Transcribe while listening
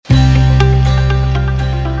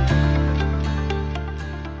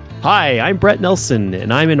Hi, I'm Brett Nelson,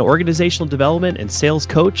 and I'm an organizational development and sales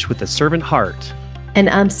coach with a servant heart. And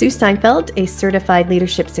I'm Sue Steinfeld, a certified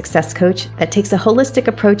leadership success coach that takes a holistic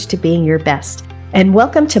approach to being your best. And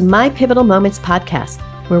welcome to My Pivotal Moments podcast,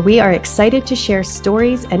 where we are excited to share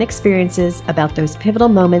stories and experiences about those pivotal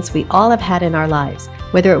moments we all have had in our lives,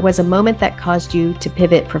 whether it was a moment that caused you to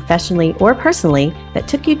pivot professionally or personally that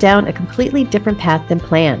took you down a completely different path than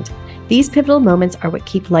planned. These pivotal moments are what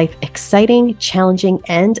keep life exciting, challenging,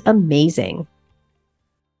 and amazing.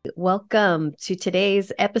 Welcome to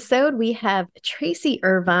today's episode. We have Tracy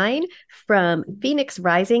Irvine from Phoenix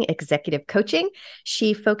Rising Executive Coaching.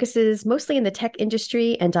 She focuses mostly in the tech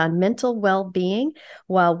industry and on mental well-being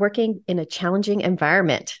while working in a challenging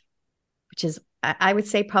environment, which is, I would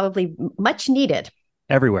say, probably much needed.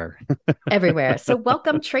 Everywhere. Everywhere. So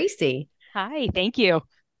welcome, Tracy. Hi, thank you.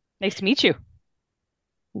 Nice to meet you.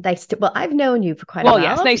 Well, I've known you for quite a while. Well,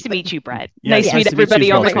 yes, nice to meet you, Brett. Yes, nice to meet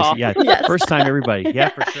everybody on the call. Yeah, Yes. First time, everybody. Yeah,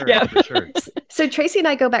 for sure. Yeah. For sure. So Tracy and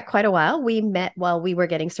I go back quite a while. We met while we were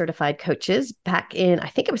getting certified coaches back in, I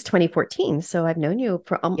think it was 2014. So I've known you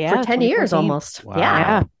for 10 years almost.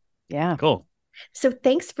 Wow. Yeah. Cool. So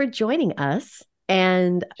thanks for joining us.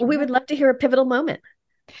 And we would love to hear a pivotal moment.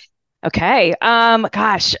 Okay.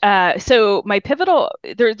 So my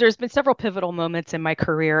there's been several pivotal moments in my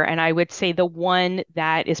career, and I would say the one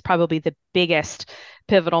that is probably the biggest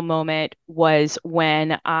pivotal moment was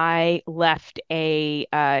when I left a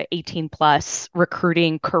 18 plus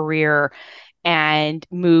recruiting career and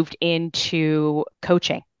moved into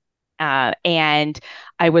coaching. And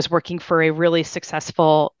I was working for a really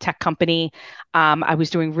successful tech company. I was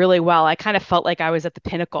doing really well. I kind of felt like I was at the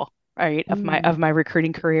pinnacle, right, of my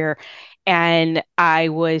recruiting career. And I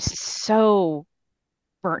was so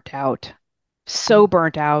burnt out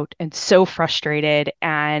and so frustrated.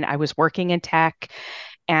 And I was working in tech,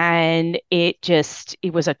 and it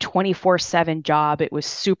was a 24/7 job. It was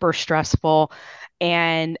super stressful.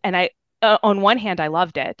 And I, on one hand, I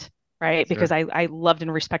loved it, right? Sure. Because I loved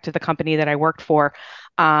and respected the company that I worked for.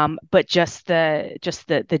 But just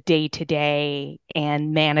the day to day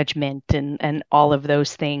and management and all of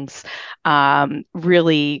those things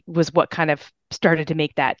really was what kind of started to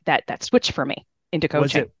make that switch for me into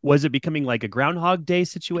coaching. Was it becoming like a Groundhog Day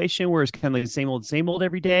situation where it's kind of like the same old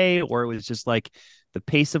every day, or it was just like the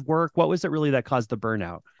pace of work? What was it really that caused the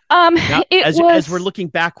burnout? Now, as we're looking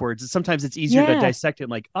backwards, sometimes it's easier to dissect it.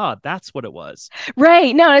 Like, that's what it was.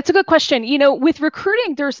 Right. No, it's a good question. With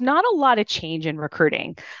recruiting, there's not a lot of change in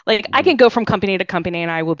recruiting. Like I can go from company to company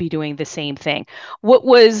and I will be doing the same thing. What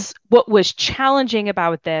was challenging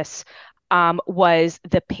about this was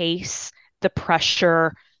the pace, the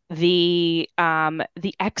pressure, the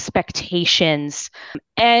expectations,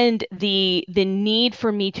 and the need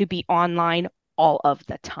for me to be online all of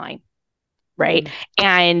the time. Right.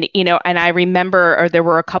 And, I remember there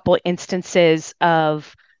were a couple instances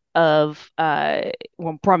of well,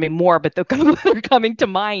 probably more, but they're coming to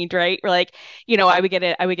mind, right? Like, I would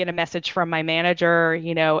get a message from my manager,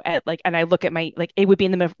 and I look at it would be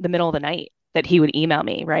in the middle of the night that he would email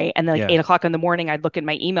me, right? And then 8:00 in the morning, I'd look at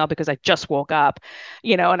my email because I just woke up,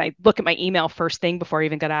 and I look at my email first thing before I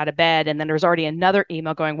even got out of bed. And then there's already another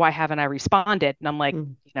email going, why haven't I responded? And I'm like,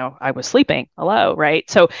 I was sleeping. Hello. Right.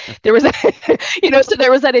 So there was,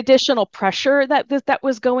 there was that additional pressure that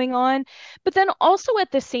was going on. But then also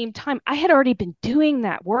at the same time, I had already been doing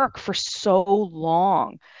that work for so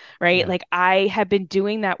long, right? Yeah. Like I had been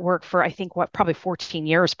doing that work for, I think probably 14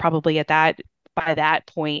 years, probably by that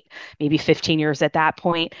point, maybe 15 years at that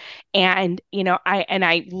point. And,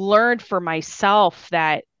 I learned for myself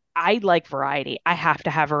that I like variety. I have to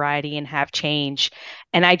have variety and have change.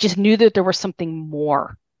 And I just knew that there was something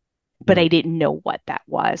more, but I didn't know what that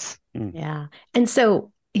was. Yeah. And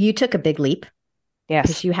so you took a big leap. Yes.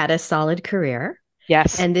 Because you had a solid career.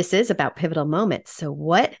 Yes. And this is about pivotal moments. So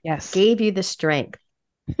what Yes. gave you the strength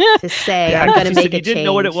to say, I'm going to make a change? You didn't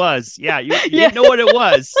know what it was. Yeah, you didn't know what it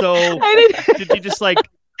was. So did you just like,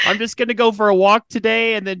 I'm just going to go for a walk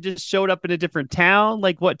today, and then just showed up in a different town?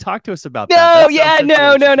 Like, what? Talk to us about that.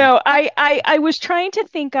 No. I was trying to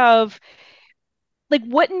think of like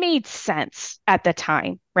what made sense at the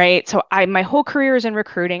time, right? So my whole career is in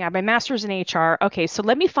recruiting. I have my master's in HR. Okay, so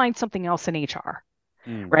let me find something else in HR.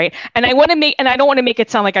 Right. And I don't want to make it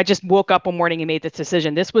sound like I just woke up one morning and made this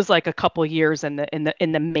decision. This was like a couple of years in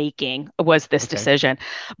the making was this decision.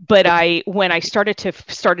 But when I started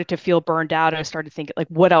to feel burned out, I started thinking like,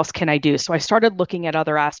 what else can I do? So I started looking at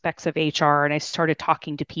other aspects of HR, and I started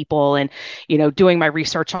talking to people and, doing my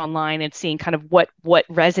research online and seeing kind of what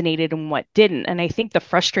resonated and what didn't. And I think the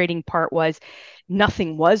frustrating part was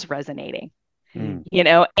nothing was resonating.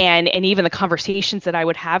 and even the conversations that I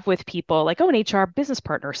would have with people like, oh, an HR business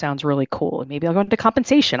partner sounds really cool. And maybe I'll go into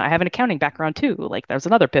compensation. I have an accounting background too. Like there's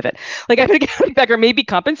another pivot. Like I have an accounting background, maybe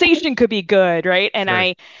compensation could be good, right? And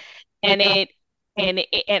sure.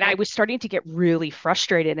 And I was starting to get really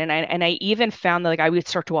frustrated. And I even found that like I would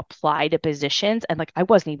start to apply to positions and like I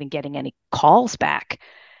wasn't even getting any calls back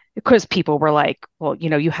because people were like, well,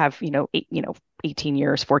 you have, 18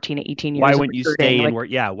 years, 14 to 18 years. Why wouldn't you stay in where,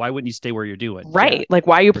 why wouldn't you stay where you're doing? Right. Yeah, like,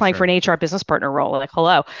 why are you applying for an HR business partner role? Like,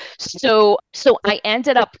 hello. So I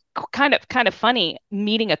ended up kind of funny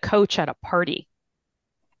meeting a coach at a party.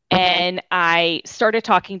 And I started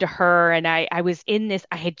talking to her and I was in this,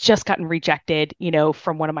 I had just gotten rejected,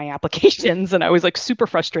 from one of my applications and I was like super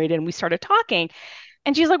frustrated and we started talking.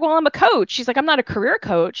 And she's like, well, I'm a coach. She's like, I'm not a career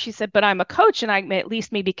coach. She said, but I'm a coach and I at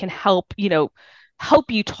least maybe can help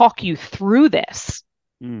you talk you through this.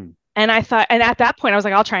 Mm. And I thought, and at that point I was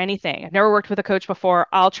like, I'll try anything. I've never worked with a coach before.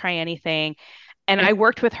 I'll try anything. And I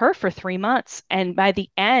worked with her for 3 months. And by the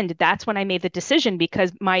end, that's when I made the decision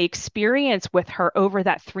because my experience with her over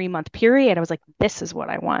that 3-month period, I was like, this is what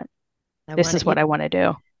I want. This is what I want to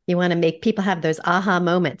do. You want to make people have those aha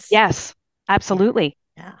moments. Yes, absolutely.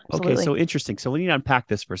 Yeah. Absolutely. Okay. So interesting. So we need to unpack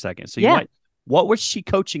this for a second. So what was she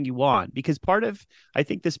coaching you on? Because part of, I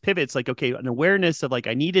think this pivot's like, okay, an awareness of like,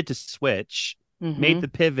 I needed to switch, made the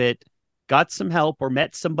pivot, got some help or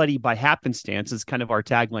met somebody by happenstance is kind of our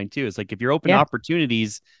tagline too. It's like, if you're open to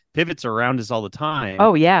opportunities, pivots are around us all the time.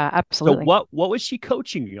 Oh yeah, absolutely. So what was she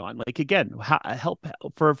coaching you on? Like, again, help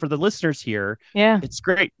for the listeners here. Yeah. It's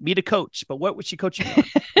great. Meet a coach, but what was she coaching you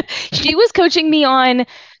on? She was coaching me on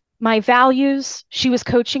my values. She was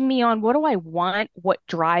coaching me on what do I want, what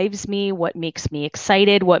drives me, what makes me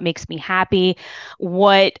excited, what makes me happy,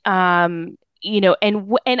 what and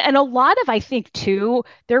a lot of, I think too,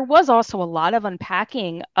 there was also a lot of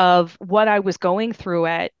unpacking of what I was going through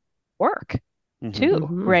at work too,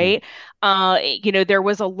 right? There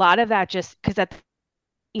was a lot of that just because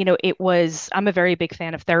I'm a very big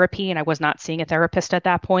fan of therapy and I was not seeing a therapist at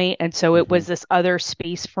that point. And so it was this other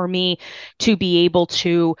space for me to be able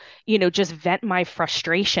to, just vent my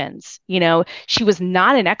frustrations. She was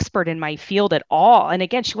not an expert in my field at all. And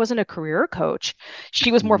again, she wasn't a career coach.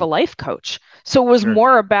 She was more of a life coach. So it was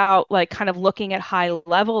more about like kind of looking at high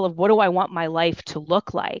level of what do I want my life to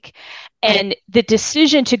look like? And the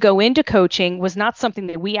decision to go into coaching was not something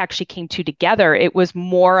that we actually came to together. It was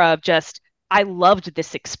more of just, I loved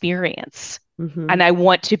this experience and I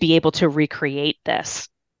want to be able to recreate this.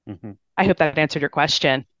 I hope that answered your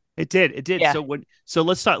question. It did. Yeah. So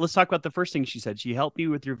let's talk about the first thing she said. She helped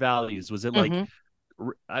you with your values. Was it like,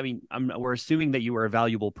 I mean, we're assuming that you were a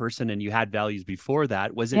valuable person and you had values before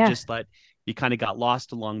that. Was it just that you kind of got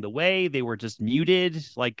lost along the way? They were just muted.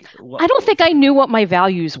 Like, I don't think I knew what my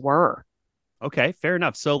values were. Okay, fair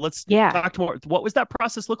enough. So let's talk more. What was that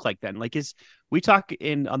process look like then? Like, we talk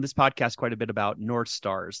on this podcast quite a bit about North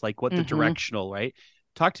Stars, like what the directional, right?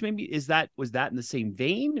 Talk to me. Was that in the same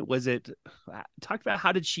vein? Was it? Talk about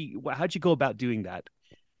how'd you go about doing that?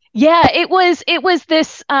 Yeah, it was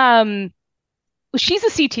this. She's a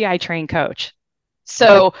CTI trained coach.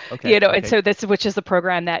 So, and so this, which is the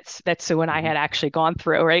program that Sue and I had actually gone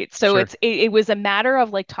through, right? So it was a matter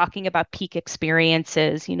of like talking about peak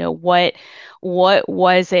experiences, what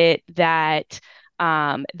was it that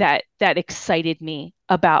excited me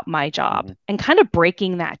about my job and kind of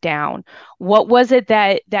breaking that down. What was it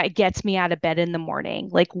that gets me out of bed in the morning?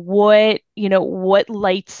 Like what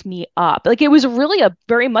lights me up? Like it was really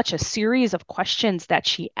very much a series of questions that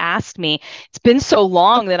she asked me. It's been so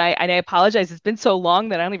long that I apologize. It's been so long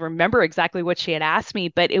that I don't even remember exactly what she had asked me,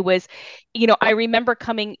 but it was, I remember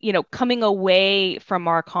coming away from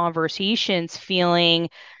our conversations feeling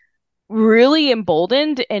really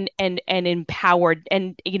emboldened and empowered.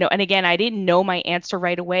 And again, I didn't know my answer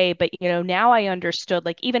right away, but now I understood,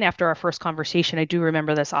 like even after our first conversation, I do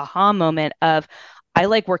remember this aha moment of I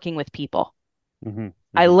like working with people.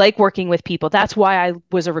 I like working with people. That's why I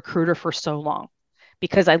was a recruiter for so long,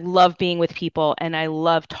 because I love being with people and I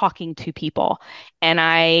love talking to people and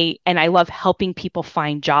I love helping people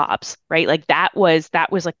find jobs, right? Like that was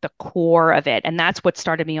like the core of it. And that's what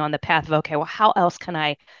started me on the path of, okay, well, how else can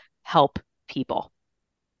I help people?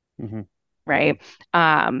 Right.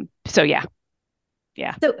 So yeah.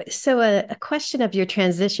 So a question of your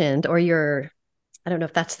transition or your, I don't know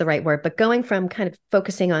if that's the right word, but going from kind of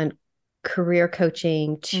focusing on career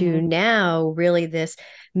coaching to now really this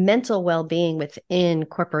mental well-being within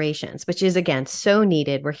corporations, which is again so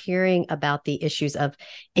needed. We're hearing about the issues of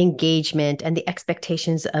engagement and the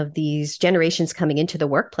expectations of these generations coming into the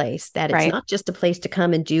workplace, that it's not just a place to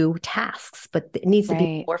come and do tasks, but it needs to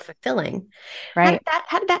be more fulfilling. How did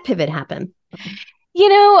that pivot happen?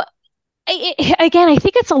 Again, I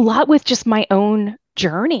think it's a lot with just my own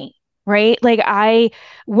journey. Right. Like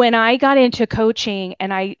when I got into coaching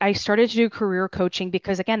and I started to do career coaching,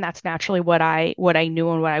 because again, that's naturally what I knew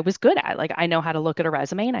and what I was good at. Like I know how to look at a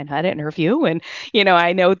resume and I know how to interview and,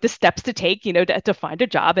 I know the steps to take, to find a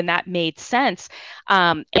job, and that made sense.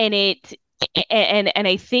 And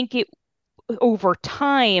I think over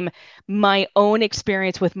time, my own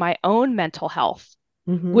experience with my own mental health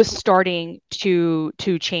was starting to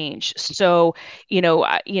change. So,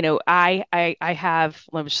 I have,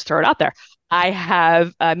 let me just throw it out there. I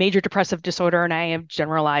have a major depressive disorder and I have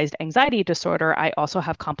generalized anxiety disorder. I also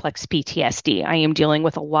have complex PTSD. I am dealing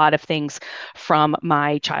with a lot of things from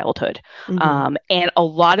my childhood. And a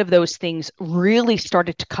lot of those things really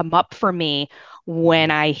started to come up for me when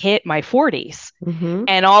I hit my 40s.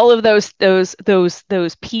 And all of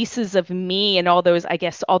those pieces of me and all those, I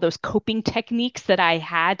guess, all those coping techniques that I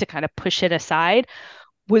had to kind of push it aside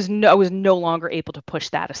I was no longer able to push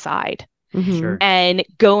that aside. Sure. And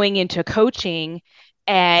going into coaching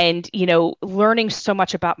and, learning so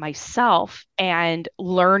much about myself and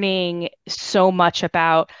learning so much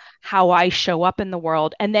about how I show up in the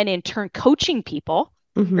world, and then in turn coaching people,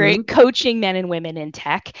 right? Coaching men and women in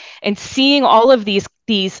tech, and seeing all of the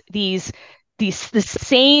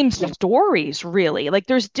same stories, really. Like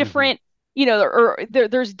there's different,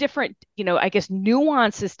 there's different, I guess,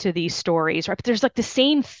 nuances to these stories, right? But there's like the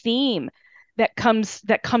same theme that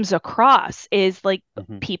comes across is like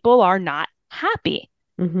people are not happy,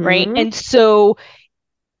 right? And so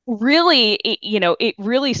really, it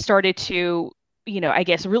really started to, I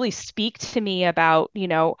guess, really speak to me about,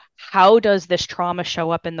 how does this trauma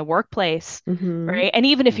show up in the workplace, right? And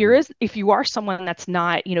even if you are someone that's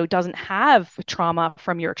not, doesn't have trauma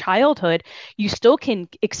from your childhood, you still can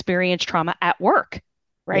experience trauma at work,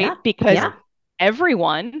 right? Because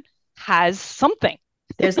everyone has something.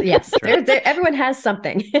 Everyone has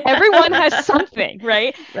something. Everyone has something,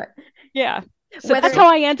 right? Yeah. So that's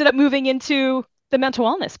how I ended up moving into the mental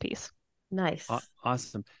wellness piece. Nice.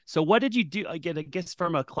 Awesome. So what did you do? Again, I guess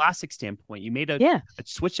from a classic standpoint, you made a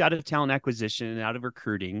switch out of talent acquisition and out of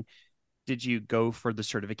recruiting. Did you go for the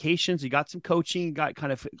certifications? You got some coaching, you got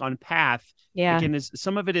kind of on path. Yeah. Again,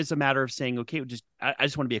 some of it is a matter of saying, okay, I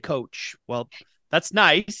just want to be a coach. Well, that's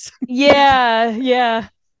nice. Yeah.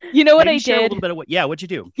 You know what I did? A little bit of what'd you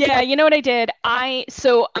do? Yeah, you know what I did? I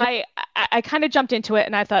kind of jumped into it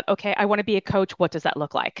and I thought, okay, I want to be a coach. What does that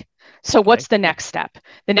look like? So what's the next step?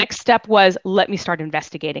 The next step was, let me start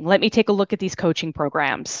investigating. Let me take a look at these coaching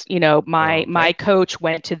programs. My coach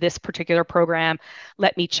went to this particular program.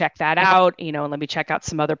 Let me check that out, and let me check out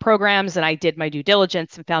some other programs. And I did my due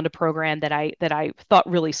diligence and found a program that I thought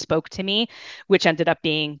really spoke to me, which ended up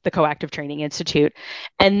being the Coactive Training Institute.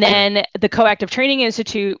 And then the Coactive Training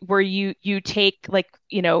Institute, where you take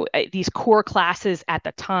these core classes at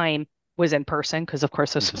the time, was in person, because of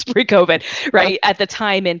course this was pre-COVID, right? At the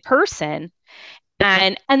time in person.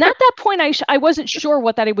 And at that point, I wasn't sure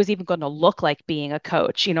what that it was even going to look like being a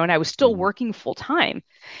coach, and I was still working full time.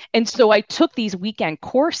 And so I took these weekend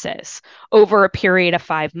courses over a period of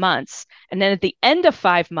 5 months. And then at the end of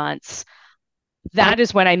 5 months, that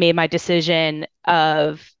is when I made my decision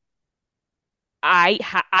of,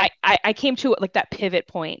 I came to like that pivot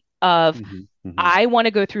point of, I want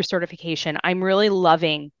to go through certification. I'm really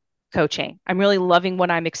loving coaching. I'm really loving what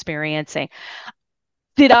I'm experiencing.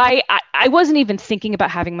 I wasn't even thinking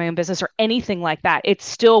about having my own business or anything like that. It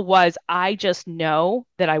still was, I just know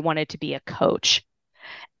that I wanted to be a coach.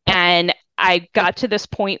 And I got to this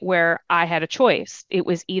point where I had a choice. It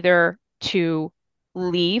was either to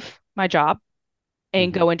leave my job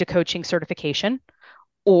and go into coaching certification,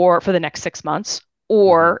 or for the next 6 months,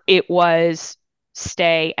 or it was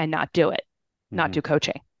stay and not do it, not do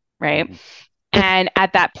coaching, right? And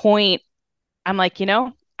at that point, I'm like,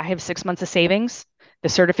 I have 6 months of savings. The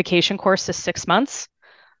certification course is 6 months.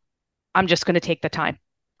 I'm just going to take the time.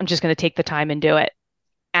 I'm just going to take the time and do it.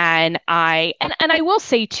 And I will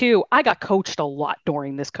say too, I got coached a lot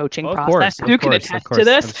during this coaching process. You can attest to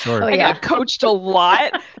this. Sure. I got coached a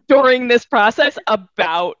lot during this process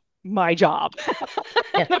about my job,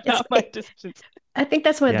 about my decisions. I think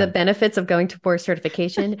that's one of the benefits of going to board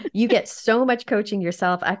certification. You get so much coaching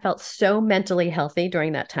yourself. I felt so mentally healthy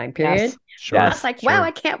during that time period. Yes, sure. I was like, wow,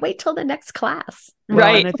 I can't wait till the next class. Well,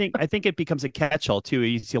 right. And I think it becomes a catch-all too.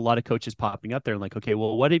 You see a lot of coaches popping up there and like, okay,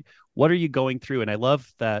 well, what are you going through? And I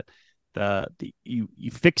love that you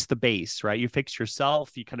fix the base, right? You fix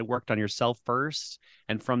yourself. You kind of worked on yourself first,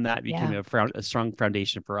 and from that became a strong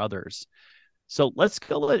foundation for others. So let's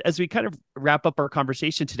go as we kind of wrap up our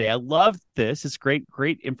conversation today. I love this. It's great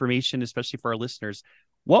information, especially for our listeners.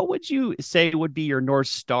 What would you say would be your North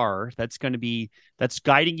Star that's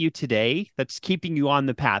guiding you today, that's keeping you on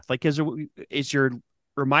the path? Like, is you're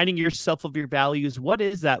reminding yourself of your values? What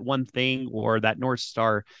is that one thing or that North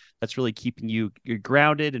Star that's really keeping you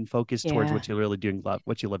grounded and focused towards what you're really doing,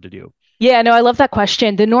 what you love to do? Yeah, no, I love that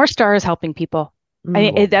question. The North Star is helping people.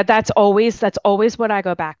 That's always what I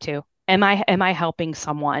go back to. Am I helping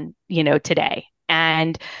someone, today?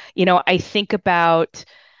 And, I think about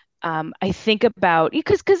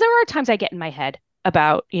because there are times I get in my head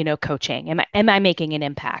about, coaching. Am I making an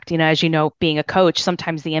impact? As you know, being a coach,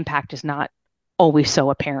 sometimes the impact is not always so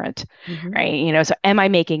apparent, right? So am I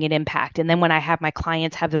making an impact? And then when I have my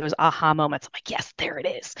clients have those aha moments, I'm like, yes, there it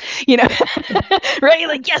is, right?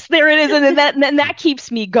 Like, yes, there it is. And then that keeps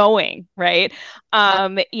me going, right?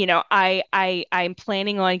 I'm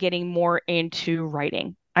planning on getting more into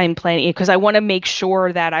writing. I'm planning because I want to make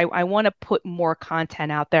sure that I want to put more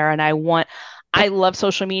content out there, and I love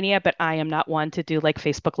social media, but I am not one to do like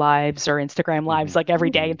Facebook lives or Instagram lives like every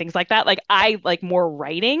day and things like that. Like I like more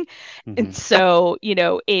writing. And so,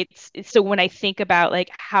 so when I think about like,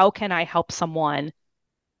 how can I help someone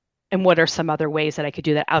and what are some other ways that I could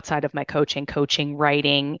do that outside of my coaching,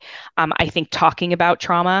 writing? I think talking about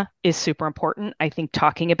trauma is super important. I think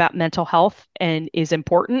talking about mental health is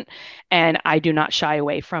important. And I do not shy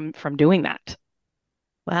away from doing that.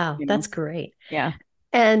 Wow. That's great. Yeah.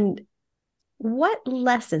 And what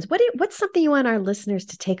lessons, what's something you want our listeners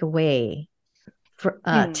to take away for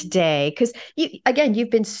today? Because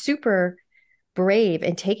you've been super brave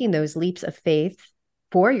in taking those leaps of faith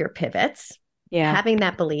for your pivots, having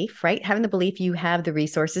that belief, right? Having the belief you have the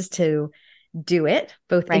resources to do it,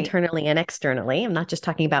 both internally and externally. I'm not just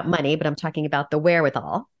talking about money, but I'm talking about the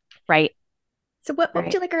wherewithal. Right. So what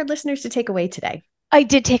would you like our listeners to take away today? I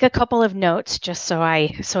did take a couple of notes just so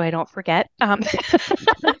I don't forget.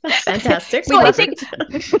 Fantastic. I think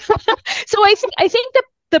that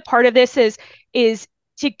the part of this is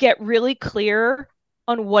to get really clear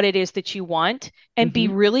on what it is that you want and be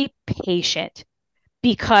really patient,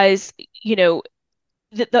 because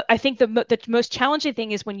I think the most challenging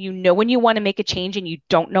thing is when you want to make a change and you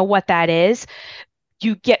don't know what that is.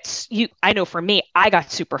 I know for me, I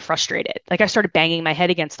got super frustrated. Like I started banging my head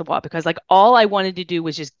against the wall because like all I wanted to do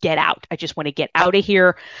was just get out. I just want to get out of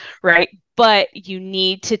here. Right. But you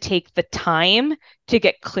need to take the time to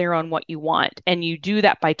get clear on what you want. And you do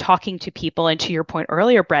that by talking to people. And to your point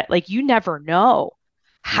earlier, Brett, like you never know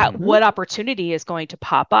what opportunity is going to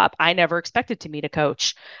pop up. I never expected to meet a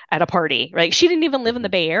coach at a party, right? She didn't even live in the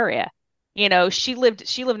Bay Area. She lived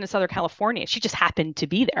in Southern California. She just happened to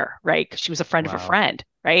be there, right? Because she was a friend of a friend,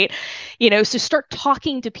 right? So start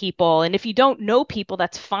talking to people. And if you don't know people,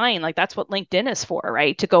 that's fine. Like that's what LinkedIn is for,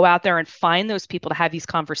 right? To go out there and find those people to have these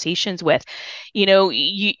conversations with.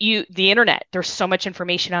 The internet, there's so much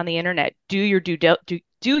information on the internet. Do your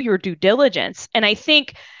due diligence. And I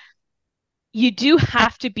think you do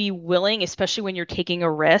have to be willing, especially when you're taking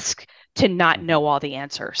a risk, to not know all the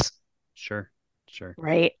answers. Sure.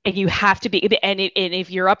 Right. And you have to be, and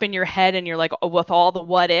if you're up in your head and you're like, oh, with all the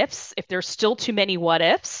what ifs, if there's still too many what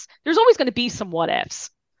ifs, there's always going to be some what ifs,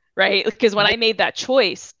 right? Because when I made that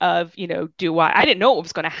choice of, I didn't know what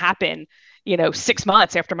was going to happen, 6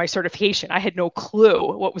 months after my certification. I had no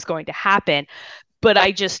clue what was going to happen, but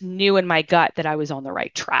I just knew in my gut that I was on the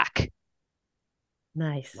right track.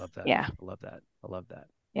 Nice. Love that. Yeah. I love that.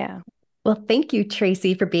 Yeah. Well, thank you,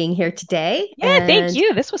 Tracy, for being here today. Yeah, thank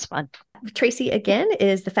you. This was fun. Tracy, again,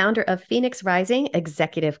 is the founder of Phoenix Rising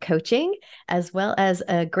Executive Coaching, as well as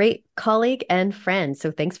a great colleague and friend.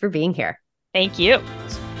 So thanks for being here. Thank you.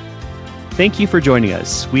 Thank you for joining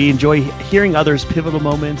us. We enjoy hearing others' pivotal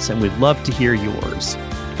moments, and we'd love to hear yours.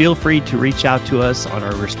 Feel free to reach out to us on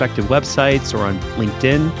our respective websites or on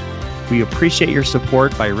LinkedIn. We appreciate your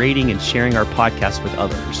support by rating and sharing our podcast with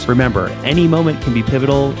others. Remember, any moment can be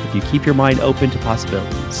pivotal if you keep your mind open to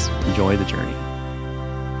possibilities. Enjoy the journey.